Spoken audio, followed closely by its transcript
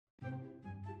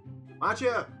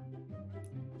Maatje!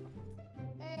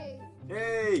 Hey.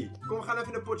 Hey! Kom, we gaan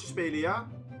even een potje spelen, ja?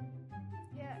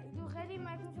 Ja, ik doe ready,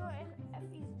 maar ik moet wel echt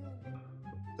even iets doen.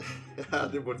 Ja,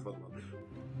 dit wordt wat, man.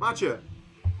 Maatje!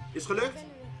 Is het Ik gelukt? ben er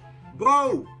weer.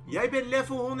 Bro! Jij bent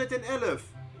level 111!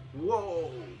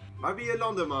 Wow! Waar wil je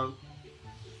landen, man?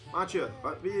 Maatje,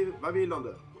 waar wil je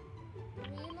landen?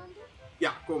 Wil je landen?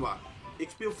 Ja, kom maar. Ik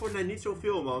speel Fortnite niet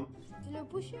zoveel, man. Zullen we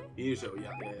pushen? Hier zo,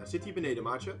 ja. Zit hier beneden,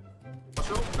 maatje. Pas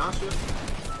zo, naast je.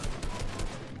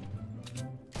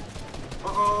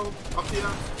 Oh, achter je.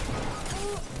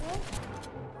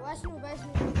 Oh, waar is nu? Waar is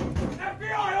nu?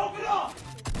 FBI, open up!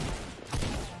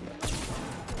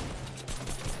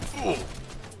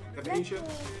 Ik heb eentje.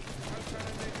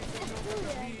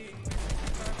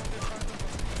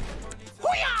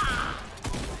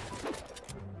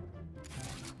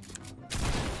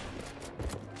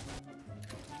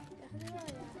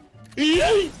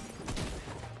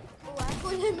 Oh, hij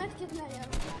kon je met kip naar jou.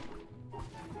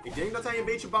 Ik denk dat hij een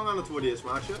beetje bang aan het worden is,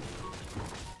 maatje.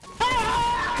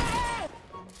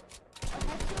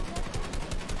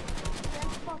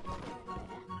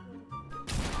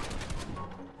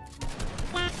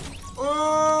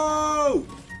 Oh!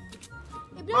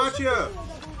 Maatje!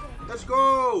 Let's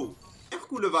go! Echt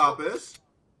coole wapens.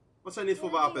 Wat zijn dit voor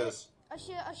wapens? Als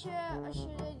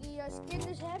je die skin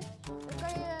dus hebt, dan kan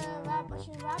je wapen, als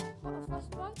je een wapen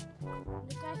vastpakt, dan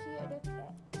krijg je,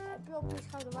 heb je op je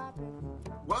schouder wapen.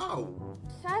 Wauw!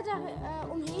 Ga daar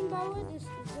omheen bouwen, dus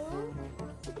zo en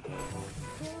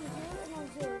dan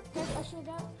zo. Kijk, als je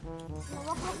daar, maar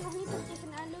wacht nog niet tot je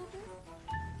tegenaan lopen.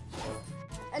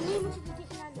 En nu moet je er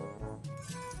tegenaan lopen.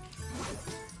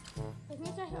 Kijk,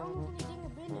 nu krijg je allemaal van die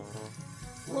dingen binnen.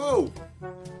 Wow!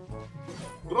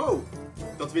 Bro,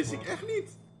 dat wist ik echt niet.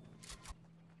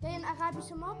 Ken je een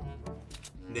Arabische map?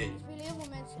 Nee. Er spelen heel veel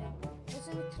mensen. Dat is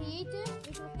een creative,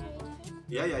 weet je wat creative is?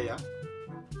 Ja. Ja,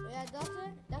 dat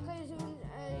daar kan je zo'n game...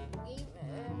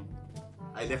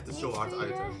 Hij legt het zo hard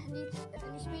uit, hè. Die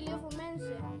spelen heel veel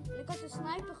mensen. En ik had een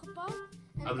sniper gepakt.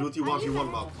 En Hij bedoelt die 1v1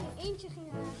 map. Eentje ging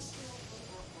er.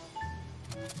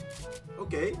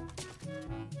 Oké.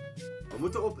 We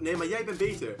moeten op... Nee, maar jij bent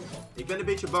beter. Ik ben een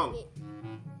beetje bang. Nee,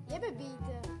 jij bent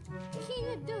beter. Ik ging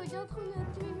net dood, je had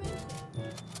gewoon 2 mensen.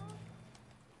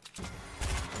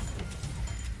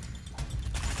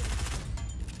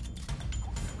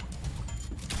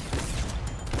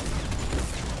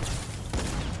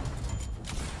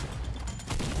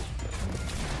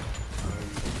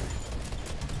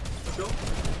 Zo.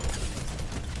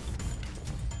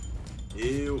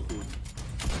 Heel goed.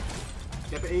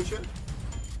 Ik heb er eentje.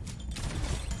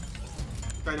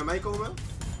 Kan je naar mij komen?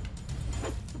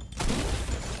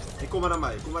 Hey, kom maar naar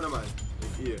mij, kom maar naar mij.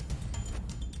 Hier.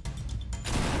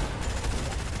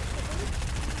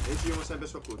 Deze jongens zijn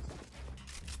best wel goed.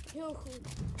 Heel goed.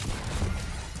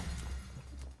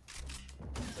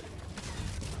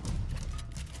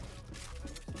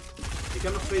 Ik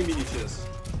heb nog 2 minietjes.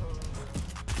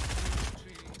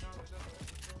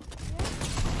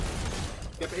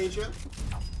 Ik heb eentje.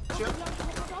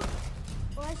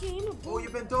 Oh, hij is hier helemaal boven. Oh, je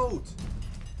bent dood.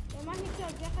 Ja, maakt niet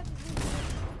uit, jij gaat het doen.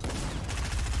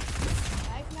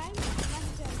 Hij heeft mij, maakt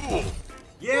niet uit.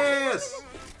 Yes!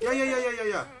 Ja.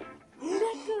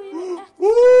 Lekker, je bent echt...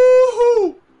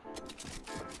 Woehoe!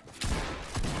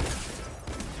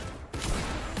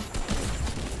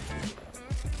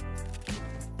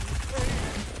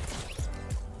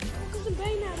 Ik komt hem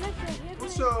bijna, lekker. Je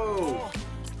hebt Zo!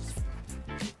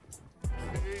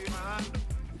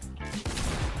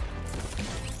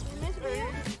 mensen bij jou?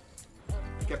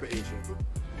 Ik heb er eentje.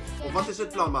 Of wat is het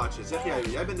plan, maatje? Zeg jij,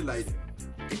 jij bent de leider.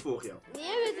 Ik volg jou. Nee,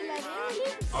 jij bent de leider.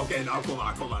 Oké, nou kom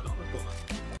maar dan. Kom maar.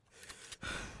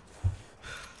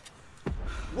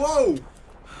 Wow!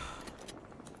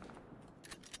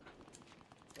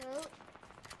 Zo.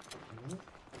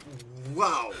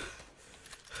 Wauw!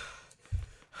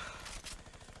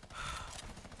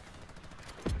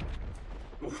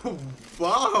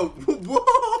 Wauw!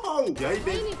 Wow! Jij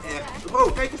bent echt...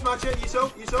 Oh, kijk eens maatje, hier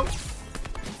zo.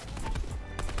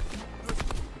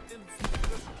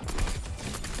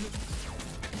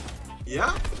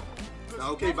 Ja?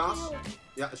 Nou oké, baas.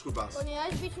 Ja, is goed baas. Oh nee, hij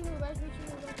is een beetje nieuw, Oh, daar nou.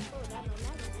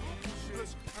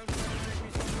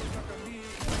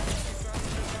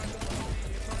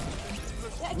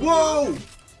 Wow!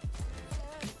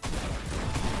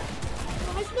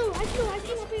 Oh, hij is slow, hij is 1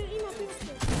 HP.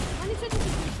 Maar niet zetten op de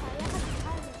fiets gaan, jij gaat het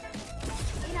houden.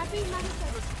 1 HP, maar niet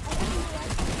zetten. Hij is echt niet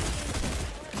uit.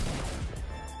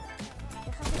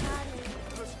 Jij gaat het houden.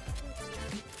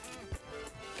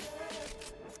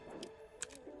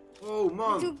 Oh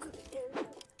man.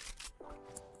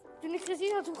 Toen ik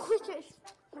gezien had hoe goed je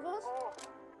was,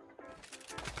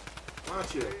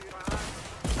 Maatje.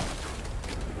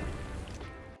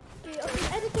 Oké, als we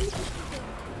editen moet je schieten.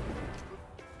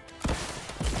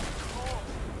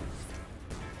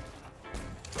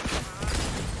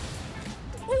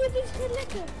 Oh, dit is gewoon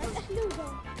lekker. Hij is echt leuk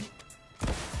dan.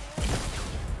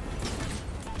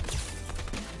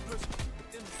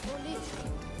 Oh, lief.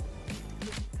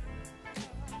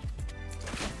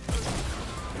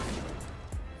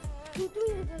 Hoe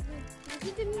doe je dat niet? Je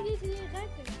ziet hem niet eens in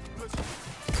raken.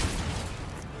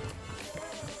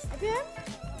 Heb je hem?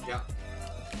 Ja.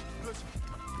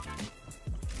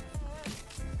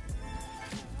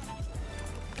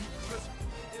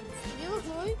 Heel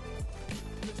mooi.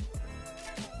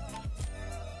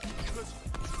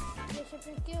 Ik heb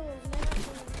een kill, dat is lekker.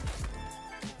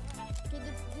 Oké,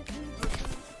 dit moet ik doen.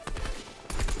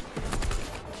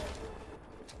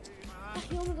 Echt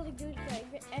jammer dat ik dood ga.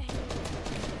 Ik ben echt jammer.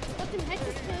 Ik had hem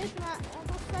headshot gegeven, maar hij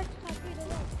was 50 HP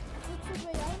erop. Goed zo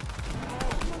bij jou.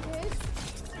 Iemand heeft.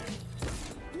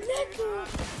 Lekker!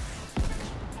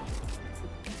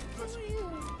 Oh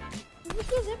joh. Hoeveel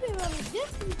kills heb je wel?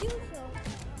 13 kills wel.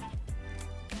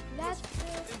 Laatste.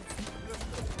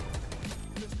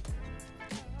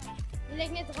 Je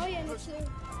lijkt net Roy en het zo.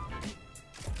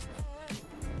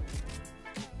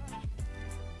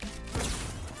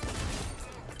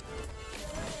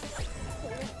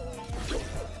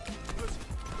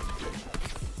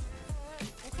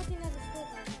 Wat gaat hij naar de school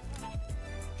gaan?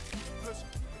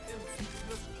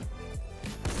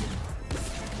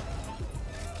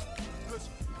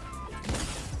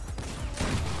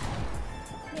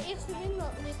 De eerste win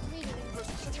wel, nee, de tweede win. Dat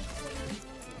is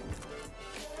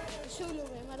de solo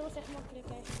win, maar dat was echt makkelijk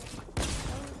eigenlijk.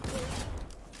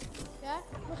 Ja,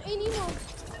 nog één iemand.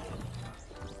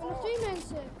 En nog 2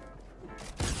 mensen.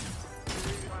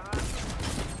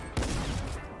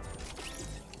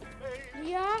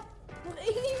 Ja, nog 1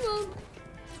 iemand.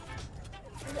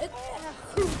 Ja,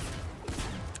 goed.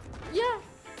 Ja,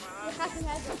 je gaat hem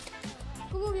hebben.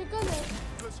 Kom op, je kan het.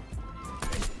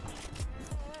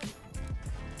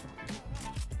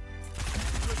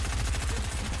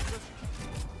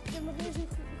 Ik heb nog niet zo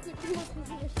goed iemand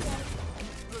gezien als jij.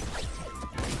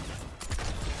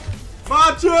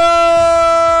 Maatje!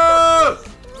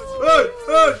 Hey,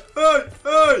 hey, hey,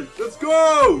 hey! Let's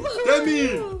go!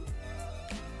 Damine!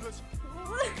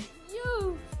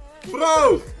 Yo!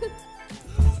 Bro!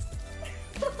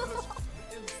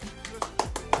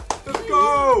 Let's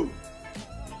go!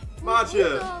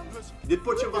 Maatje, dit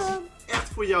potje was echt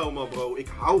voor jou, man, bro. Ik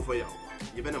hou van jou, man.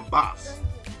 Je bent een baas.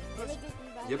 Dank je.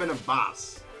 Je bent een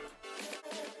baas.